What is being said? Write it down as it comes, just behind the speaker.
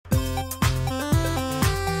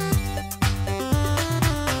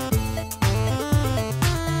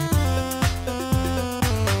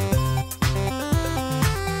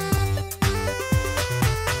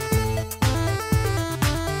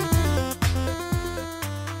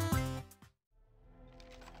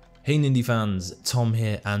Hey Nindy fans, Tom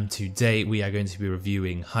here, and today we are going to be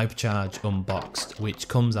reviewing HYPERCHARGE Unboxed, which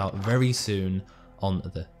comes out very soon on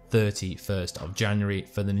the 31st of January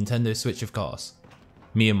for the Nintendo Switch, of course.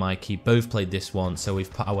 Me and Mikey both played this one, so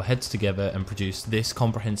we've put our heads together and produced this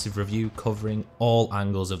comprehensive review covering all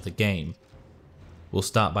angles of the game. We'll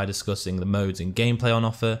start by discussing the modes and gameplay on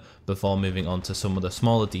offer, before moving on to some of the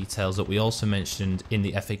smaller details that we also mentioned in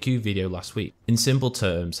the FAQ video last week. In simple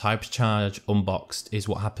terms, HYPERCHARGE Unboxed is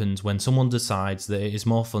what happens when someone decides that it is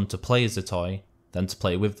more fun to play as a toy than to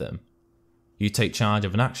play with them. You take charge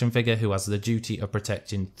of an action figure who has the duty of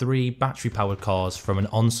protecting 3 battery-powered cars from an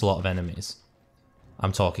onslaught of enemies.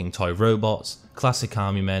 I'm talking toy robots, classic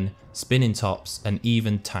army men, spinning tops, and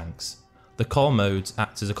even tanks. The core modes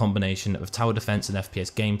act as a combination of tower defense and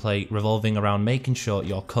FPS gameplay, revolving around making sure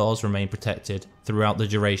your cores remain protected throughout the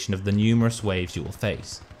duration of the numerous waves you will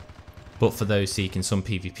face. But for those seeking some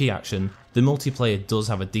PvP action, the multiplayer does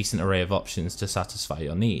have a decent array of options to satisfy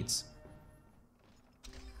your needs.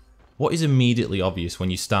 What is immediately obvious when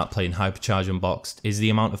you start playing HYPERCHARGE Unboxed is the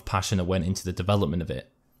amount of passion that went into the development of it.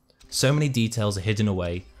 So many details are hidden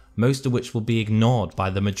away, most of which will be ignored by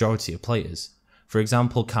the majority of players. For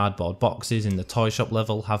example, cardboard boxes in the toy shop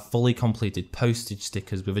level have fully completed postage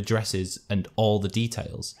stickers with addresses and all the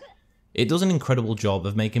details. It does an incredible job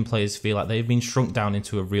of making players feel like they've been shrunk down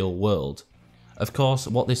into a real world. Of course,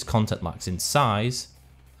 what this content lacks in size,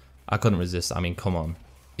 I couldn't resist, I mean come on,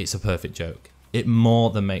 it's a perfect joke. It more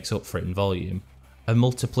than makes up for it in volume. A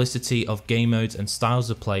multiplicity of game modes and styles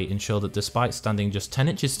of play ensure that despite standing just 10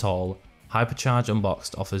 inches tall, HYPERCHARGE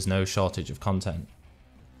Unboxed offers no shortage of content.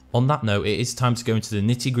 On that note, it is time to go into the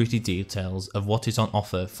nitty-gritty details of what is on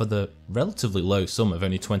offer for the relatively low sum of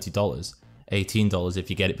only $20, $18 if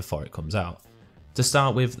you get it before it comes out. To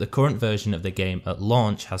start with, the current version of the game at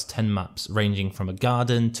launch has 10 maps ranging from a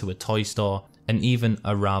garden to a toy store and even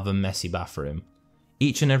a rather messy bathroom.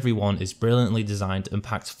 Each and every one is brilliantly designed and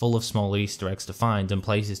packed full of small Easter eggs to find and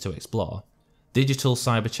places to explore. Digital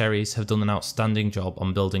Cyber Cherries have done an outstanding job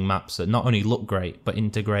on building maps that not only look great but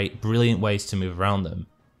integrate brilliant ways to move around them.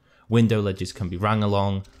 Window ledges can be rang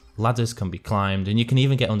along, ladders can be climbed, and you can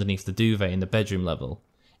even get underneath the duvet in the bedroom level.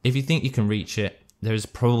 If you think you can reach it, there is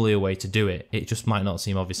probably a way to do it, it just might not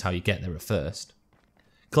seem obvious how you get there at first.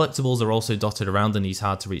 Collectibles are also dotted around in these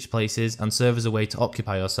hard to reach places and serve as a way to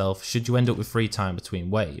occupy yourself should you end up with free time between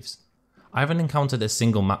waves. I haven't encountered a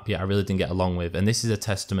single map yet I really didn't get along with, and this is a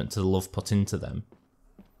testament to the love put into them.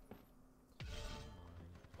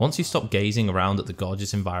 Once you stop gazing around at the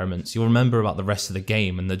gorgeous environments, you'll remember about the rest of the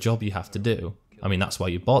game and the job you have to do. I mean, that's why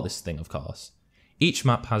you bought this thing, of course. Each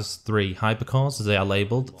map has 3 hypercores, as they are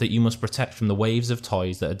labelled, that you must protect from the waves of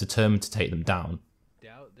toys that are determined to take them down.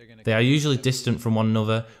 They are usually distant from one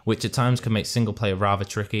another, which at times can make single player rather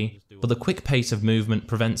tricky, but the quick pace of movement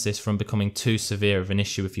prevents this from becoming too severe of an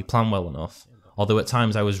issue if you plan well enough, although at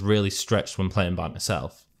times I was really stretched when playing by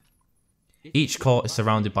myself. Each core is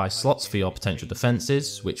surrounded by slots for your potential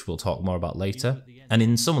defences, which we'll talk more about later, and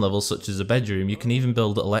in some levels such as a bedroom you can even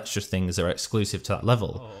build little extra things that are exclusive to that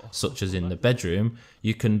level, such as in the bedroom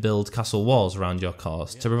you can build castle walls around your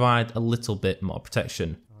cores to provide a little bit more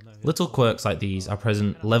protection. Little quirks like these are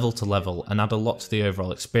present level to level and add a lot to the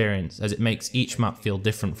overall experience, as it makes each map feel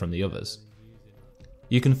different from the others.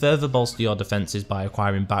 You can further bolster your defences by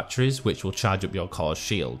acquiring batteries, which will charge up your core's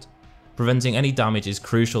shield. Preventing any damage is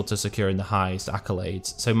crucial to securing the highest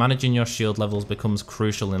accolades, so managing your shield levels becomes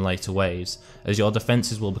crucial in later waves, as your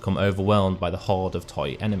defences will become overwhelmed by the horde of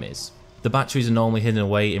toy enemies. The batteries are normally hidden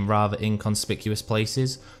away in rather inconspicuous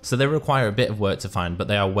places, so they require a bit of work to find, but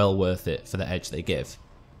they are well worth it for the edge they give.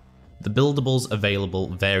 The buildables available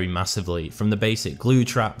vary massively, from the basic glue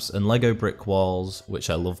traps and Lego brick walls, which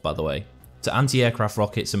I love by the way, to anti-aircraft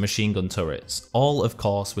rockets and machine gun turrets, all of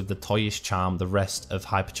course with the toyish charm the rest of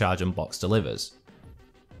HYPERCHARGE Unboxed delivers.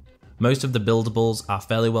 Most of the buildables are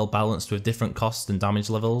fairly well balanced with different costs and damage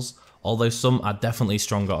levels, although some are definitely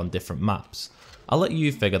stronger on different maps. I'll let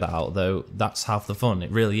you figure that out though, that's half the fun, it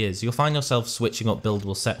really is. You'll find yourself switching up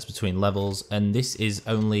buildable sets between levels, and this is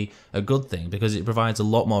only a good thing because it provides a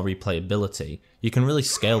lot more replayability. You can really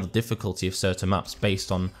scale the difficulty of certain maps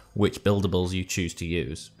based on which buildables you choose to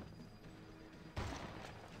use.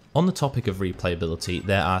 On the topic of replayability,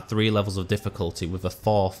 there are 3 levels of difficulty with a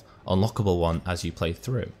 4th unlockable one as you play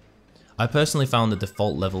through. I personally found the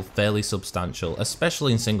default level fairly substantial,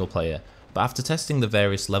 especially in single player, but after testing the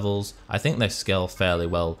various levels, I think they scale fairly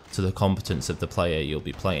well to the competence of the player you'll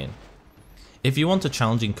be playing. If you want a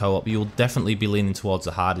challenging co-op, you'll definitely be leaning towards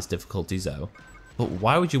the hardest difficulties though. But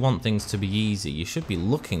why would you want things to be easy? You should be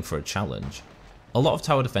looking for a challenge. A lot of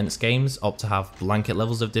tower defense games opt to have blanket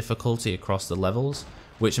levels of difficulty across the levels,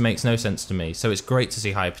 which makes no sense to me, so it's great to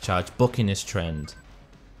see HYPERCHARGE bucking this trend.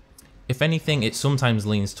 If anything, it sometimes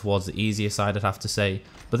leans towards the easier side, I'd have to say,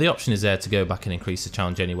 but the option is there to go back and increase the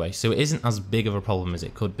challenge anyway, so it isn't as big of a problem as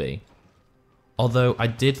it could be. Although I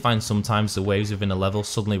did find sometimes the waves within a level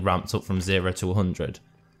suddenly ramped up from 0 to 100.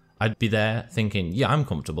 I'd be there thinking, yeah, I'm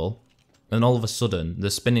comfortable, and all of a sudden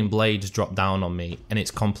the spinning blades drop down on me and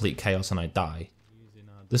it's complete chaos and I die.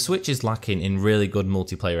 The Switch is lacking in really good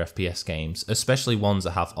multiplayer FPS games, especially ones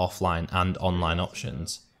that have offline and online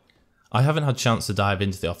options. I haven't had a chance to dive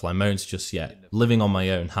into the offline modes just yet, living on my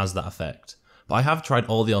own has that effect, but I have tried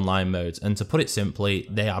all the online modes and to put it simply,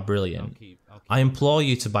 they are brilliant. I implore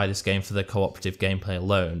you to buy this game for the cooperative gameplay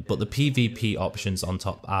alone, but the PvP options on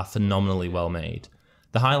top are phenomenally well made.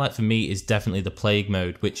 The highlight for me is definitely the Plague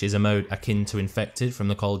mode, which is a mode akin to Infected from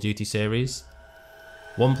the Call of Duty series.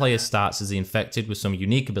 One player starts as the Infected with some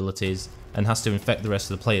unique abilities and has to infect the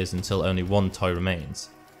rest of the players until only one toy remains.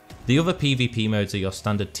 The other PvP modes are your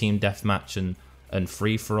standard team deathmatch and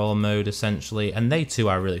free-for-all mode essentially, and they too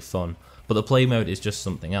are really fun, but the play mode is just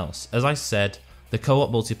something else. As I said, the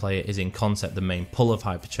co-op multiplayer is in concept the main pull of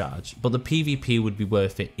HYPERCHARGE, but the PvP would be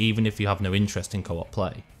worth it even if you have no interest in co-op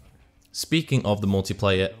play. Speaking of the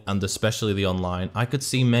multiplayer, and especially the online, I could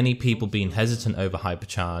see many people being hesitant over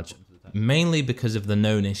HYPERCHARGE, mainly because of the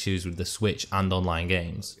known issues with the Switch and online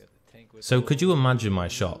games. So could you imagine my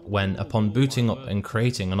shock when, upon booting up and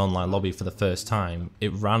creating an online lobby for the first time,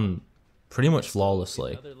 it ran pretty much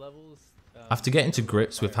flawlessly. After getting to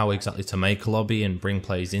grips with how exactly to make a lobby and bring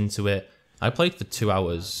players into it, I played for 2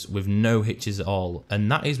 hours with no hitches at all,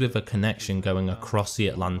 and that is with a connection going across the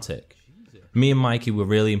Atlantic. Me and Mikey were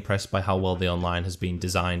really impressed by how well the online has been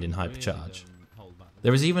designed in HYPERCHARGE.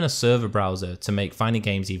 There is even a server browser to make finding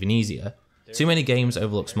games even easier. Too many games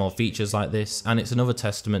overlook small features like this, and it's another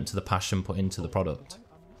testament to the passion put into the product.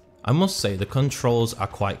 I must say the controls are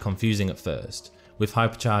quite confusing at first, with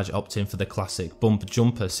HYPERCHARGE opting for the classic bumper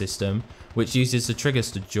jumper system, which uses the triggers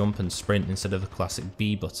to jump and sprint instead of the classic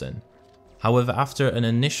B button. However, after an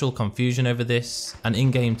initial confusion over this, and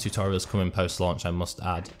in-game tutorials coming post-launch I must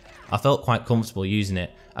add, I felt quite comfortable using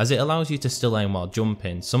it, as it allows you to still aim while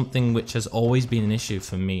jumping, something which has always been an issue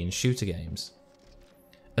for me in shooter games.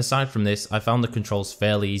 Aside from this, I found the controls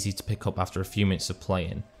fairly easy to pick up after a few minutes of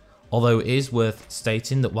playing, although it is worth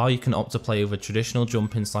stating that while you can opt to play with a traditional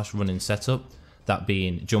jumping / running setup, that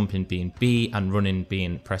being jumping being B and running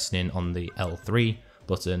being pressing in on the L3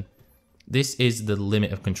 button, this is the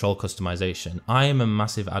limit of control customization. I am a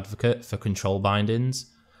massive advocate for control bindings,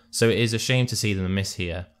 so it is a shame to see them miss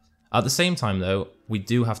here. At the same time though, we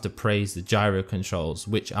do have to praise the gyro controls,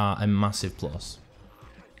 which are a massive plus.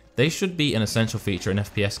 They should be an essential feature in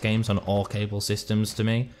FPS games on all cable systems to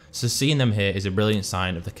me, so seeing them here is a brilliant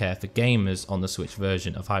sign of the care for gamers on the Switch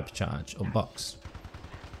version of HYPERCHARGE Unboxed.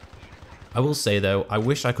 I will say though, I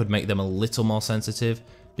wish I could make them a little more sensitive,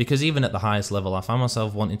 because even at the highest level I found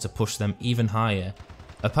myself wanting to push them even higher.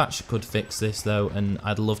 A patch could fix this though, and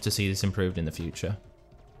I'd love to see this improved in the future.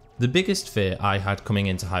 The biggest fear I had coming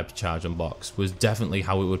into HYPERCHARGE Unboxed was definitely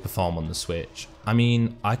how it would perform on the Switch. I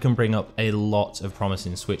mean, I can bring up a lot of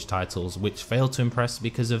promising Switch titles which fail to impress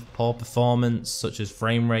because of poor performance, such as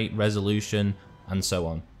frame rate, resolution, and so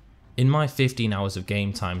on. In my 15 hours of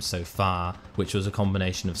game time so far, which was a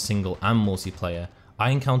combination of single and multiplayer,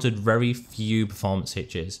 I encountered very few performance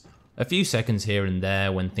hitches. A few seconds here and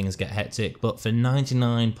there when things get hectic, but for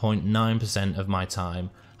 99.9% of my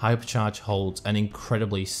time, HYPERCHARGE holds an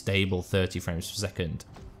incredibly stable 30 frames per second.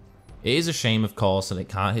 It is a shame of course that it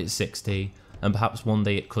can't hit 60, and perhaps one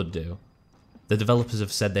day it could do. The developers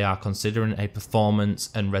have said they are considering a performance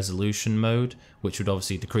and resolution mode, which would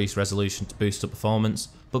obviously decrease resolution to boost up performance,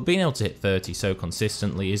 but being able to hit 30 so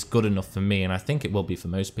consistently is good enough for me, and I think it will be for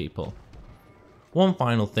most people. One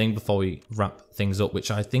final thing before we wrap things up, which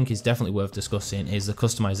I think is definitely worth discussing, is the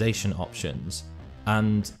customization options.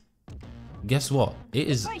 And guess what? It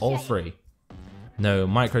is all free. No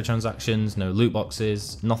microtransactions, no loot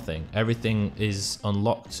boxes, nothing. Everything is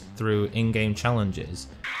unlocked through in-game challenges.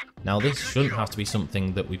 Now this shouldn't have to be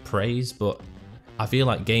something that we praise, but I feel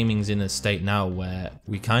like gaming's in a state now where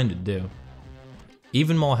we kind of do.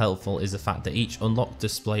 Even more helpful is the fact that each unlock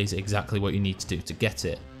displays exactly what you need to do to get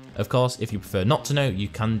it. Of course, if you prefer not to know, you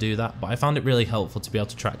can do that, but I found it really helpful to be able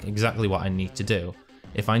to track exactly what I need to do.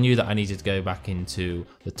 If I knew that I needed to go back into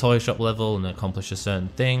the toy shop level and accomplish a certain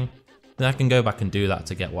thing, then I can go back and do that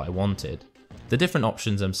to get what I wanted. The different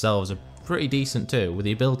options themselves are pretty decent too, with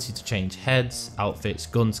the ability to change heads, outfits,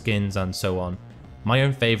 gun skins and so on. My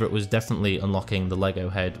own favourite was definitely unlocking the Lego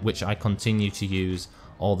head, which I continue to use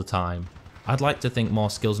all the time. I'd like to think more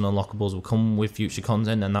skills and unlockables will come with future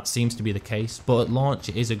content, and that seems to be the case, but at launch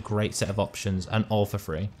it is a great set of options and all for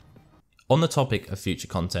free. On the topic of future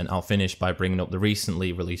content, I'll finish by bringing up the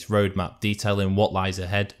recently released roadmap detailing what lies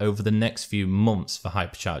ahead over the next few months for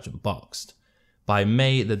HYPERCHARGE Unboxed. By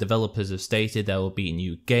May, the developers have stated there will be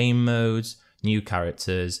new game modes, new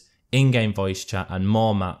characters, in-game voice chat and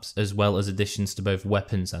more maps, as well as additions to both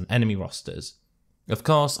weapons and enemy rosters. Of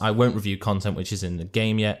course, I won't review content which is in the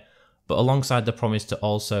game yet, but alongside the promise to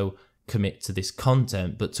also commit to this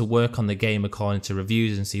content, but to work on the game according to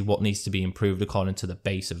reviews and see what needs to be improved according to the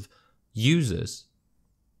base of users,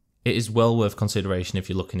 it is well worth consideration if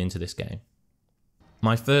you're looking into this game.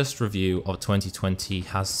 My first review of 2020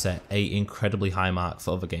 has set an incredibly high mark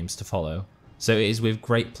for other games to follow, so it is with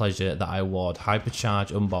great pleasure that I award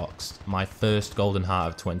HYPERCHARGE Unboxed my first Golden Heart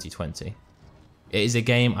of 2020. It is a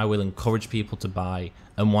game I will encourage people to buy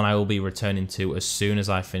and one I will be returning to as soon as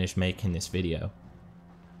I finish making this video.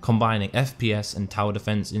 Combining FPS and tower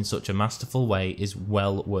defense in such a masterful way is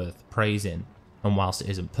well worth praising, and whilst it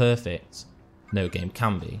isn't perfect, no game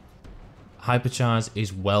can be. HYPERCHARGE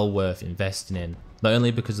is well worth investing in, not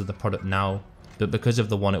only because of the product now, but because of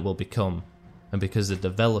the one it will become, and because the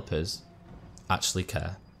developers actually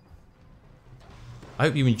care. I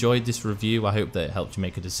hope you enjoyed this review. I hope that it helped you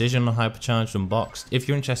make a decision on HYPERCHARGE Unboxed. If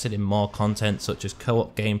you're interested in more content such as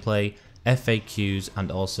co-op gameplay, FAQs and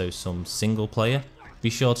also some single player, be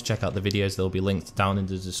sure to check out the videos, they'll be linked down in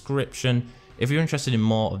the description. If you're interested in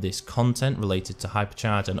more of this content related to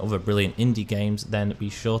HYPERCHARGE and other brilliant indie games, then be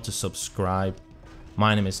sure to subscribe.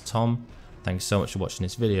 My name is Tom, thanks so much for watching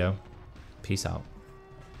this video, peace out.